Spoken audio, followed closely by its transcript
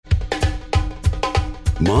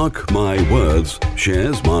Mark My Words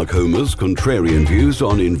shares Mark Homer's contrarian views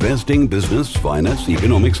on investing, business, finance,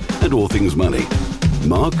 economics, and all things money.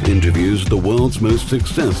 Mark interviews the world's most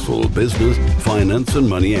successful business, finance, and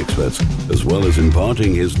money experts, as well as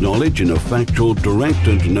imparting his knowledge in a factual, direct,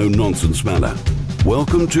 and no-nonsense manner.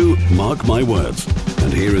 Welcome to Mark My Words,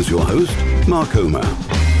 and here is your host, Mark Homer.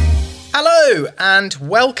 Hello and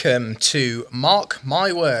welcome to Mark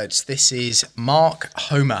My Words. This is Mark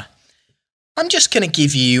Homer. I'm just going to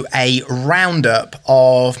give you a roundup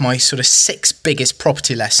of my sort of 6 biggest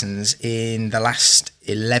property lessons in the last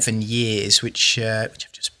 11 years, which I've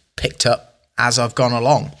just picked up as I've gone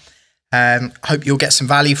along. Hope you'll get some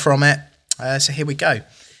value from it. So here we go.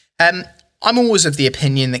 I'm always of the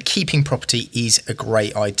opinion that keeping property is a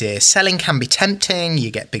great idea. Selling can be tempting.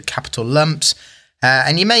 You get big capital lumps.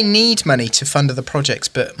 And you may need money to fund other projects.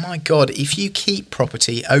 But my God, if you keep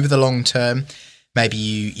property over the long term, maybe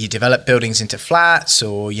you develop buildings into flats,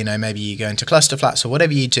 or, maybe you go into cluster flats, or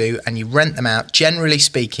whatever you do, and you rent them out, generally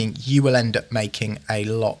speaking, you will end up making a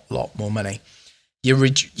lot more money. You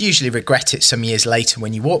usually regret it some years later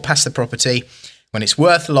when you walk past the property, when it's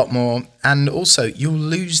worth a lot more, and also you'll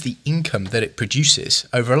lose the income that it produces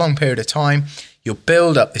over a long period of time. You'll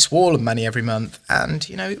build up this wall of money every month, and,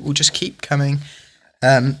 it will just keep coming.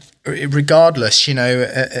 Regardless,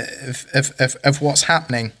 of what's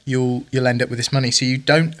happening, you'll end up with this money, so you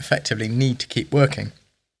don't effectively need to keep working.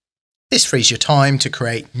 This frees your time to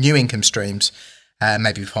create new income streams.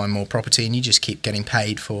 Maybe you find more property and you just keep getting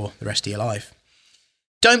paid for the rest of your life.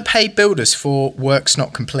 Don't pay builders for works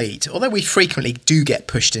not complete. Although we frequently do get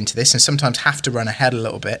pushed into this and sometimes have to run ahead a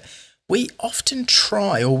little bit, we often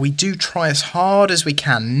try as hard as we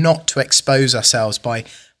can not to expose ourselves by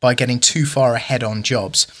getting too far ahead on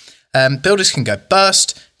jobs. Builders can go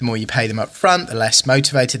bust. The more you pay them up front, the less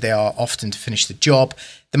motivated they are often to finish the job.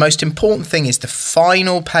 The most important thing is the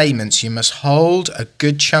final payments. You must hold a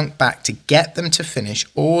good chunk back to get them to finish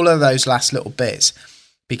all of those last little bits,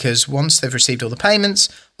 because once they've received all the payments,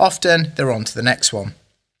 often they're on to the next one.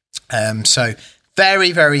 So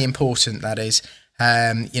very, very important, that is.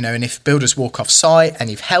 And if builders walk off site and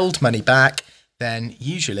you've held money back, then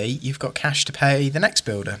usually you've got cash to pay the next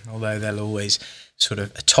builder, although they'll always sort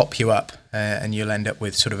of top you up and you'll end up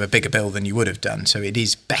with sort of a bigger bill than you would have done. So it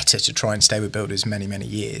is better to try and stay with builders many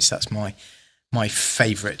years. That's my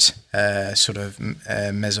favourite sort of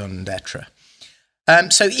maison d'etre.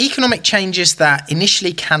 So economic changes that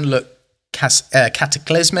initially can look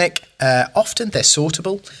cataclysmic, often they're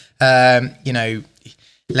sortable.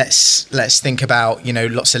 Let's think about,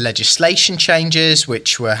 lots of legislation changes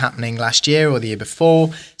which were happening last year or the year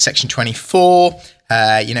before. Section 24,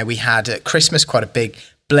 we had at Christmas quite a big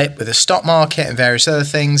blip with the stock market and various other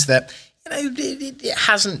things that, it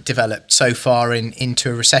hasn't developed so far into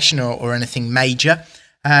a recession or anything major.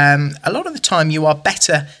 A lot of the time you are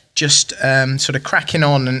better just sort of cracking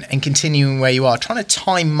on and continuing where you are, trying to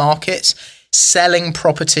time markets. Selling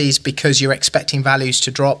properties because you're expecting values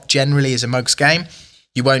to drop generally is a mug's game.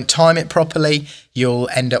 You won't time it properly. You'll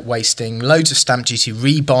end up wasting loads of stamp duty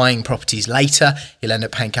rebuying properties later. You'll end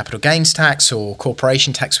up paying capital gains tax or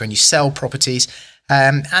corporation tax when you sell properties.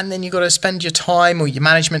 And then you've got to spend your time or your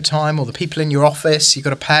management time or the people in your office you've got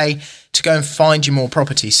to pay to go and find you more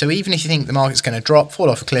property. So even if you think the market's going to drop, fall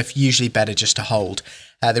off a cliff, usually better just to hold.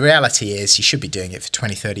 The reality is you should be doing it for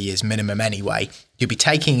 20, 30 years minimum anyway. You'll be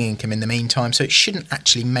taking income in the meantime, so it shouldn't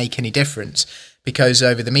actually make any difference, because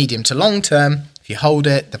over the medium to long term, if you hold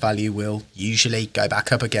it, the value will usually go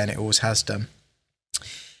back up again. It always has done.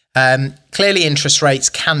 Clearly, interest rates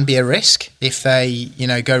can be a risk. If they,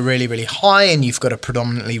 go really high and you've got a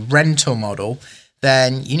predominantly rental model,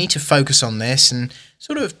 then you need to focus on this and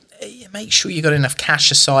sort of make sure you've got enough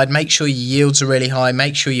cash aside, make sure your yields are really high,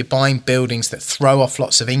 make sure you're buying buildings that throw off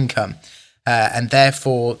lots of income. And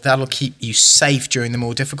therefore, that'll keep you safe during the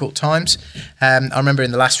more difficult times. I remember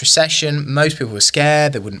in the last recession, most people were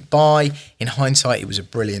scared, they wouldn't buy. In hindsight, it was a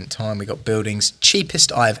brilliant time. We got buildings,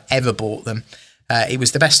 cheapest I have ever bought them. It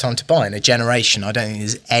was the best time to buy in a generation. I don't think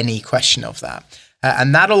there's any question of that.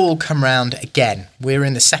 And that'll all come round again. We're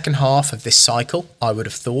in the second half of this cycle, I would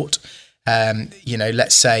have thought.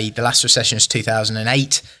 Let's say the last recession was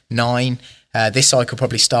 2008, 9. This cycle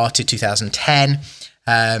probably started 2010.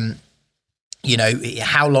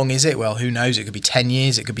 How long is it? Well, who knows? It could be 10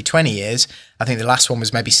 years. It could be 20 years. I think the last one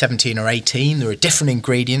was maybe 17 or 18. There are different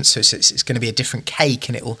ingredients, so it's going to be a different cake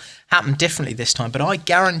and it will happen differently this time. But I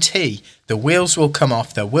guarantee the wheels will come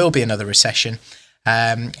off. There will be another recession.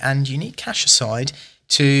 And you need cash aside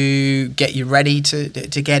to get you ready to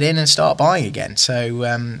get in and start buying again. So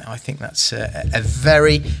I think that's a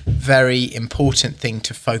very, very important thing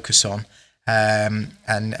to focus on.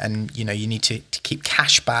 and you know, you need to keep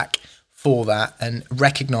cash back for that and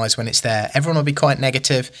recognize when it's there. Everyone will be quite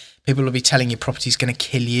negative. People will be telling you property's going to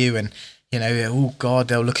kill you, and you know, oh God,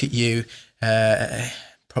 they'll look at you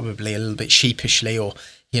probably a little bit sheepishly, or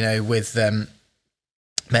you know, with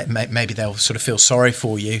maybe they'll sort of feel sorry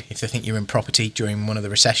for you if they think you're in property during one of the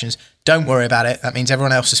recessions. Don't worry about it. That means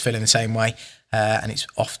everyone else is feeling the same way, and it's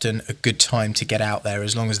often a good time to get out there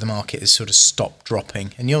as long as the market has sort of stopped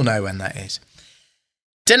dropping, and you'll know when that is.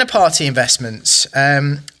 Dinner party investments.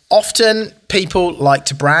 Often people like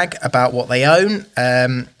to brag about what they own.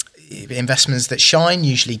 Investments that shine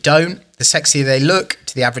usually don't. The sexier they look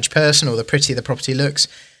to the average person, or the prettier the property looks,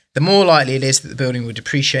 the more likely it is that the building will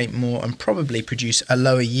depreciate more and probably produce a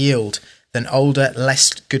lower yield than older,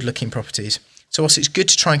 less good-looking properties. So whilst it's good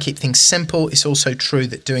to try and keep things simple, it's also true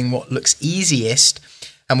that doing what looks easiest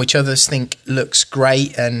and which others think looks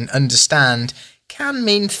great and understand can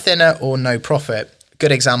mean thinner or no profit. A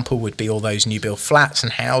good example would be all those new build flats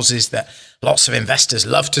and houses that lots of investors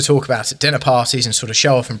love to talk about at dinner parties and sort of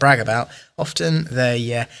show off and brag about. Often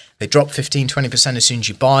they drop 15-20% as soon as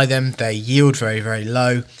you buy them. They yield very, very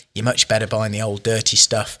low. You're much better buying the old dirty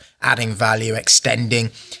stuff, adding value, extending,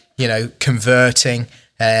 you know, converting,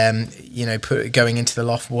 you know, going into the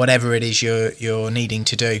loft, whatever it is you're needing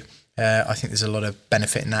to do. I think there's a lot of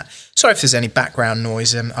benefit in that. Sorry if there's any background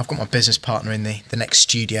noise. I've got my business partner in the next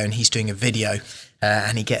studio, and he's doing a video,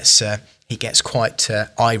 and he gets quite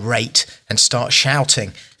irate and starts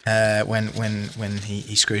shouting when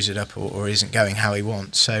he screws it up or isn't going how he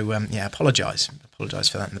wants. So apologise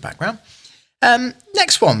for that in the background.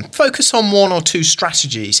 Next one, focus on 1 or 2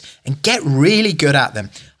 strategies and get really good at them.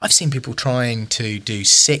 I've seen people trying to do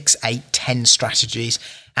 6, 8, 10 strategies,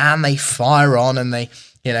 and they fire on, and they,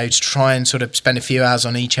 you know, try and sort of spend a few hours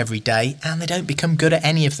on each every day, and they don't become good at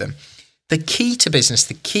any of them. The key to business,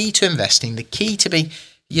 the key to investing, the key to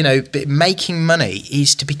making money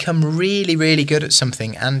is to become really, really good at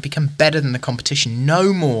something and become better than the competition,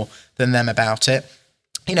 know more than them about it.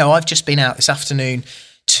 You know, I've just been out this afternoon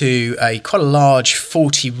to quite a large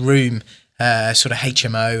 40-room sort of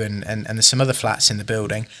HMO, and there's some other flats in the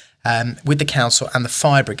building with the council and the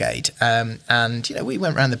fire brigade. And, you know, we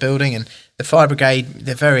went around the building, and the fire brigade,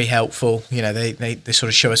 they're very helpful. You know, they sort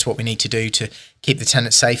of show us what we need to do to keep the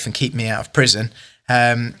tenants safe and keep me out of prison,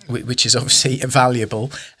 which is obviously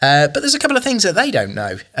valuable. But there's a couple of things that they don't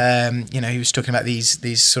know. You know, he was talking about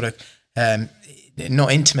these sort of not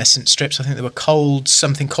intumescent strips. I think they were cold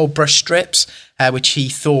brush strips, which he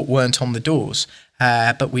thought weren't on the doors.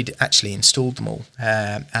 But we'd actually installed them all.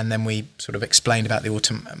 And then we sort of explained about the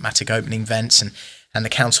automatic opening vents, and the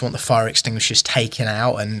council want the fire extinguishers taken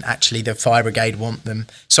out, and actually the fire brigade want them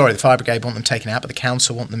taken out, but the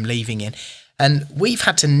council want them leaving in. And we've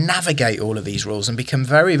had to navigate all of these rules and become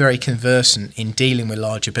very, very conversant in dealing with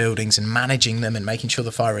larger buildings and managing them and making sure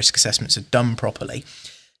the fire risk assessments are done properly.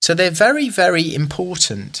 So they're very, very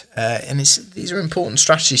important, and these are important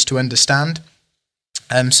strategies to understand.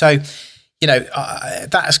 So, you know,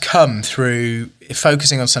 that has come through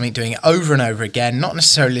focusing on something, doing it over and over again, not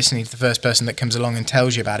necessarily listening to the first person that comes along and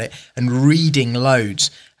tells you about it, and reading loads.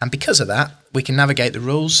 And because of that, we can navigate the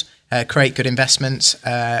rules, create good investments,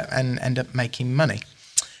 and end up making money.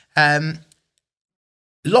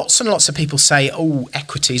 Lots and lots of people say, oh,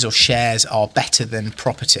 equities or shares are better than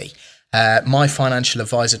property. My financial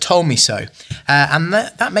advisor told me so. And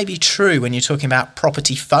that may be true when you're talking about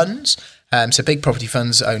property funds. So big property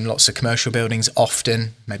funds own lots of commercial buildings,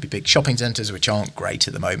 often maybe big shopping centres, which aren't great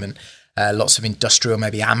at the moment. Lots of industrial,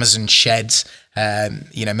 maybe Amazon sheds.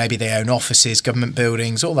 You know, maybe they own offices, government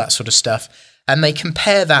buildings, all that sort of stuff. And they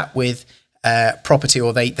compare that with property,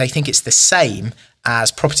 or they think it's the same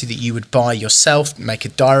as property that you would buy yourself, make a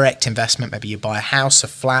direct investment. Maybe you buy a house, a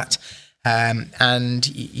flat, and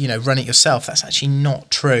you know, run it yourself. That's actually not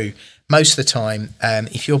true. Most of the time,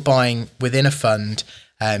 if you're buying within a fund,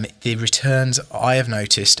 the returns I have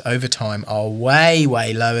noticed over time are way,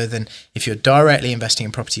 way lower than if you're directly investing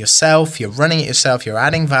in property yourself, you're running it yourself, you're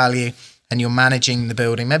adding value, and you're managing the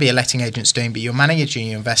building. Maybe a letting agent's doing, but you're managing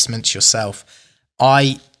your investments yourself.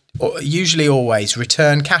 I usually always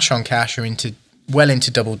return cash on cash or well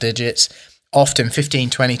into double digits, often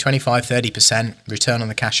 15, 20, 25, 30% return on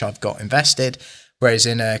the cash I've got invested. Whereas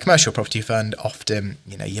in a commercial property fund, often,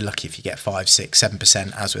 you know, you're lucky if you get 5, 6,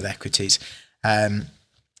 7%, as with equities.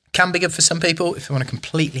 Can be good for some people if they want a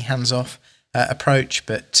completely hands-off approach,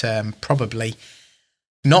 but probably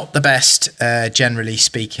not the best, generally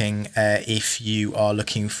speaking, if you are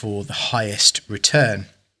looking for the highest return.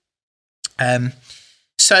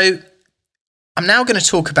 So I'm now going to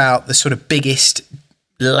talk about the sort of biggest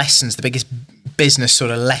lessons, the biggest business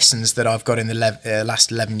sort of lessons that I've got in the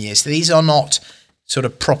last 11 years. So these are not sort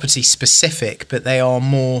of property specific, but they are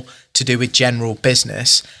more to do with general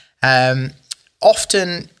business.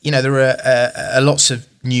 Often, there are lots of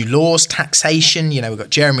new laws, taxation. We've got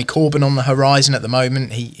Jeremy Corbyn on the horizon at the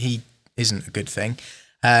moment. He isn't a good thing.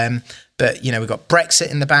 But, we've got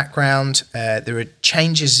Brexit in the background. There are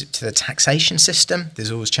changes to the taxation system.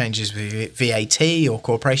 There's always changes with VAT or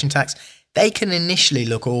corporation tax. They can initially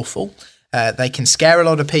look awful. They can scare a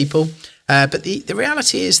lot of people. But the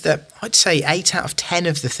reality is that I'd say 8 out of 10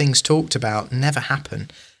 of the things talked about never happen.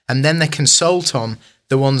 And then they consult on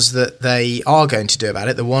the ones that they are going to do about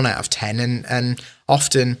it, the 1 out of 10. And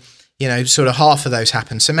often, sort of half of those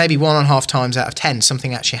happen. So maybe 1.5 times out of 10,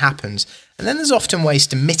 something actually happens. And then there's often ways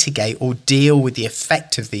to mitigate or deal with the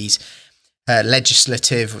effect of these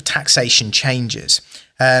legislative or taxation changes.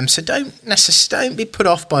 So don't be put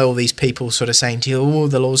off by all these people sort of saying to you,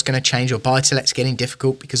 the law's going to change, or buy-to-let's getting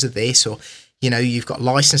difficult because of this, or, you've got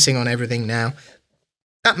licensing on everything now.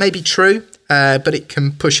 That may be true, but it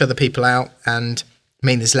can push other people out and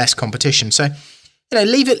mean there's less competition. So,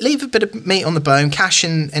 leave a bit of meat on the bone, cash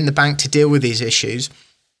in the bank to deal with these issues.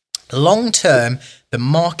 Long term, the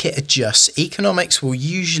market adjusts. Economics will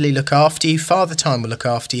usually look after you. Father Time will look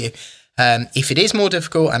after you. If it is more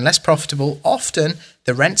difficult and less profitable, often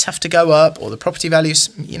the rents have to go up, or the property values,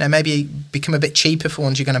 maybe become a bit cheaper for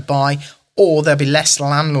ones you're going to buy, or there'll be less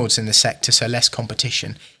landlords in the sector, so less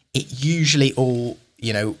competition. It usually all,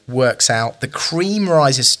 works out. The cream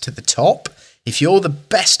rises to the top. If you're the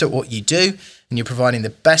best at what you do and you're providing the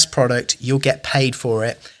best product, you'll get paid for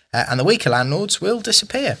it, and the weaker landlords will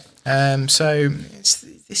disappear. So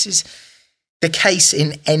this is the case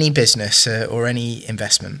in any business or any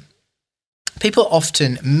investment. People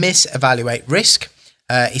often misevaluate risk.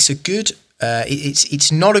 It's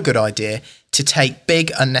not a good idea to take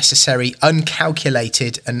big, unnecessary,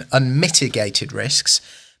 uncalculated and unmitigated risks.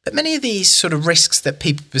 But many of these sort of risks that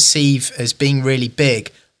people perceive as being really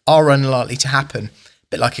big are unlikely to happen. A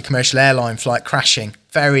bit like a commercial airline flight crashing,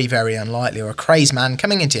 very, very unlikely, or a crazed man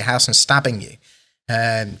coming into your house and stabbing you.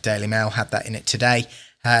 Daily Mail had that in it today,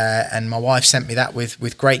 and my wife sent me that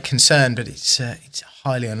with great concern, but it's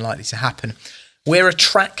highly unlikely to happen. We're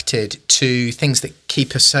attracted to things that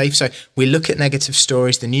keep us safe, so we look at negative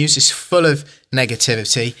stories. The news is full of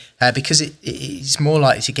negativity because it's more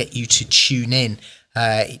likely to get you to tune in.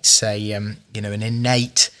 It's an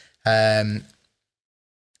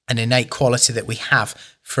innate quality that we have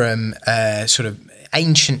from sort of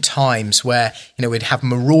ancient times where, we'd have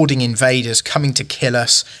marauding invaders coming to kill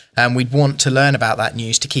us, and we'd want to learn about that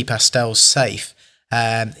news to keep ourselves safe.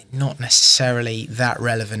 Not necessarily that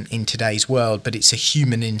relevant in today's world, but it's a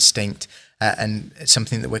human instinct and it's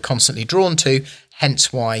something that we're constantly drawn to,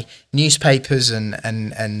 hence why newspapers and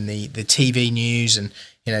the TV news and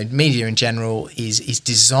media in general is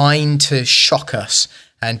designed to shock us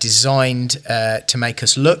and designed to make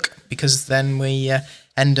us look, because then we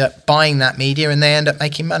end up buying that media and they end up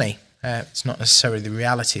making money. It's not necessarily the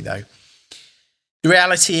reality, though. The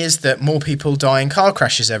reality is that more people die in car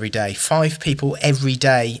crashes every day. 5 people every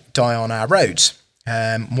day die on our roads.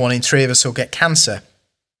 1 in 3 of us will get cancer.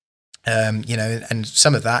 And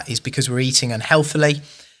some of that is because we're eating unhealthily.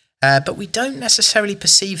 But we don't necessarily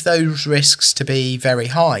perceive those risks to be very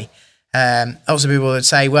high. Also, people would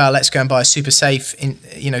say, well, let's go and buy a super safe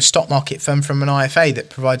stock market fund from an IFA that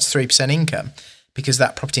provides 3% income, because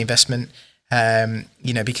that property investment,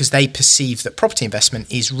 because they perceive that property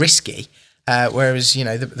investment is risky. Whereas,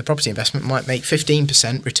 the property investment might make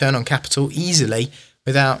 15% return on capital easily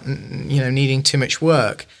without, needing too much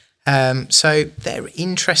work. So they're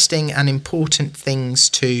interesting and important things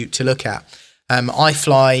to look at. I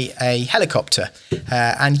fly a helicopter,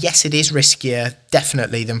 and yes, it is riskier,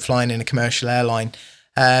 definitely, than flying in a commercial airline.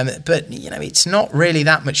 But, it's not really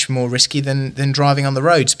that much more risky than driving on the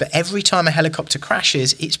roads. But every time a helicopter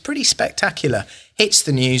crashes, it's pretty spectacular. Hits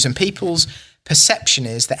the news, and people's perception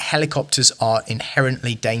is that helicopters are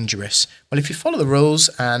inherently dangerous. Well, if you follow the rules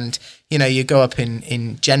and, you go up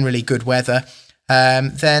in generally good weather,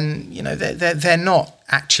 then, they're not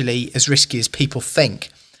actually as risky as people think.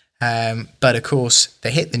 But of course,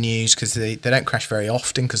 they hit the news because they don't crash very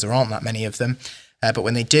often because there aren't that many of them. But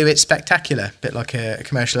when they do, it's spectacular, a bit like a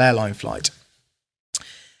commercial airline flight.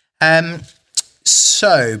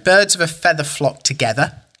 So birds of a feather flock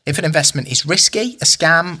together. If an investment is risky, a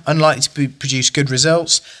scam, unlikely to produce good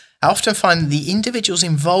results, I often find the individuals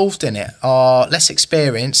involved in it are less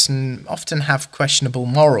experienced and often have questionable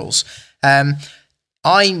morals.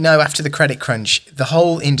 I know after the credit crunch, the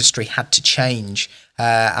whole industry had to change.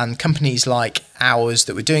 and companies like ours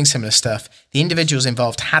that were doing similar stuff, the individuals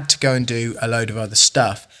involved had to go and do a load of other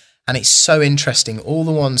stuff. And it's so interesting. All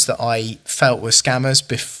the ones that I felt were scammers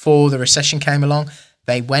before the recession came along,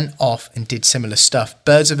 they went off and did similar stuff.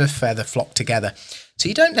 Birds of a feather flock together. So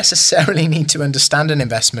you don't necessarily need to understand an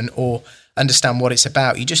investment or understand what it's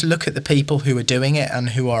about. You just look at the people who are doing it and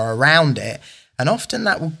who are around it. And often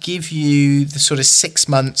that will give you the sort of 6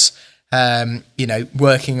 months,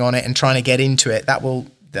 working on it and trying to get into it. That will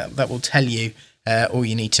tell you all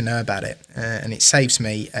you need to know about it. And it saves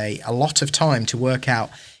me a lot of time to work out,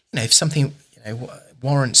 if something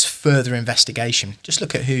warrants further investigation. Just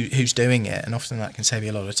look at who's doing it, and often that can save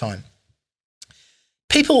you a lot of time.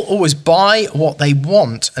 People always buy what they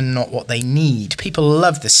want and not what they need. People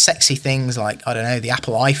love the sexy things like, the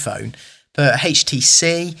Apple iPhone, but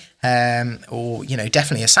HTC or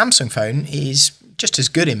definitely a Samsung phone is just as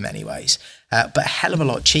good in many ways, but a hell of a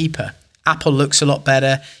lot cheaper. Apple looks a lot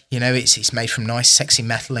better. It's made from nice, sexy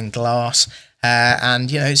metal and glass.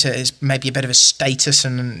 And it's maybe a bit of a status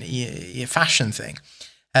and your fashion thing,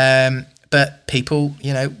 but people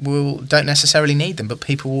don't necessarily need them, but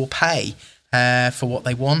people will pay for what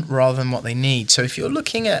they want rather than what they need. So if you're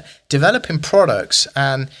looking at developing products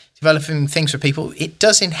and developing things for people, it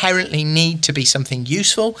does inherently need to be something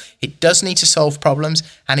useful. It does need to solve problems,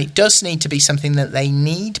 and it does need to be something that they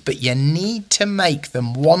need, but you need to make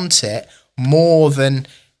them want it more than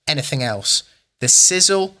anything else. The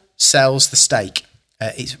sizzle sells the steak.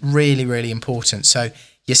 It's really, really important. So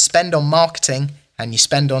your spend on marketing and your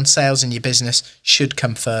spend on sales in your business should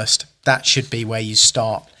come first. That should be where you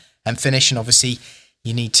start and finish. And obviously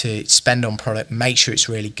you need to spend on product, make sure it's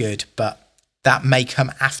really good, but that may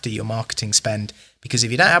come after your marketing spend, because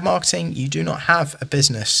if you don't have marketing, you do not have a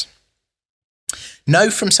business.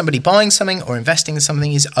 No from somebody buying something or investing in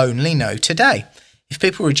something is only no today. If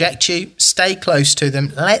people reject you, stay close to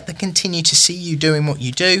them. Let them continue to see you doing what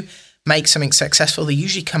you do. Make something successful. They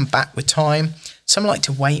usually come back with time. Some like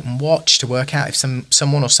to wait and watch to work out if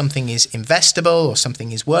someone or something is investable or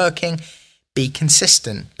something is working. Be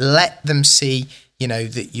consistent. Let them see,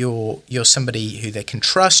 that you're somebody who they can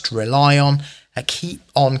trust, rely on. Keep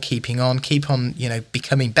on keeping on. Keep on,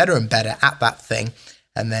 becoming better and better at that thing.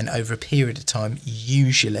 And then over a period of time,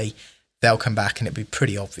 usually they'll come back and it'll be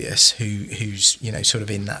pretty obvious who's sort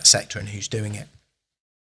of in that sector and who's doing it.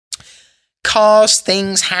 Cars,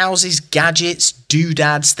 things, houses, gadgets,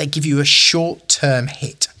 doodads, they give you a short-term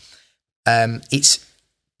hit. It's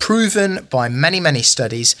proven by many, many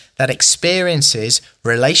studies that experiences,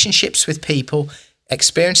 relationships with people,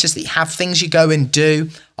 experiences that you have, things you go and do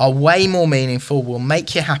are way more meaningful, will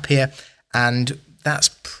make you happier, and that's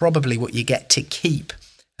probably what you get to keep.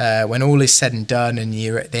 When all is said and done and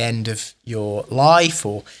you're at the end of your life,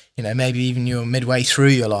 or maybe even you're midway through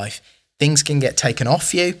your life, things can get taken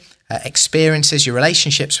off you. Experiences, your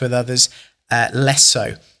relationships with others, less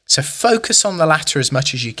so. So focus on the latter as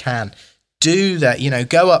much as you can. Do that,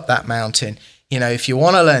 go up that mountain. If you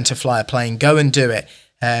want to learn to fly a plane, go and do it.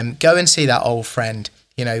 Go and see that old friend.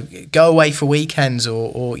 Go away for weekends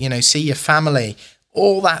or see your family.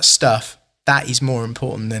 All that stuff, that is more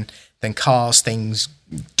important than cars, things,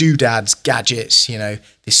 doodads, gadgets,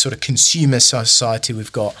 this sort of consumer society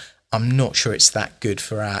we've got. I'm not sure it's that good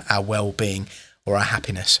for our well-being or our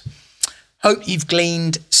happiness. Hope you've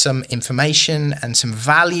gleaned some information and some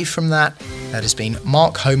value from that. That has been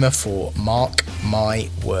Mark Homer for Mark My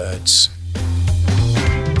Words.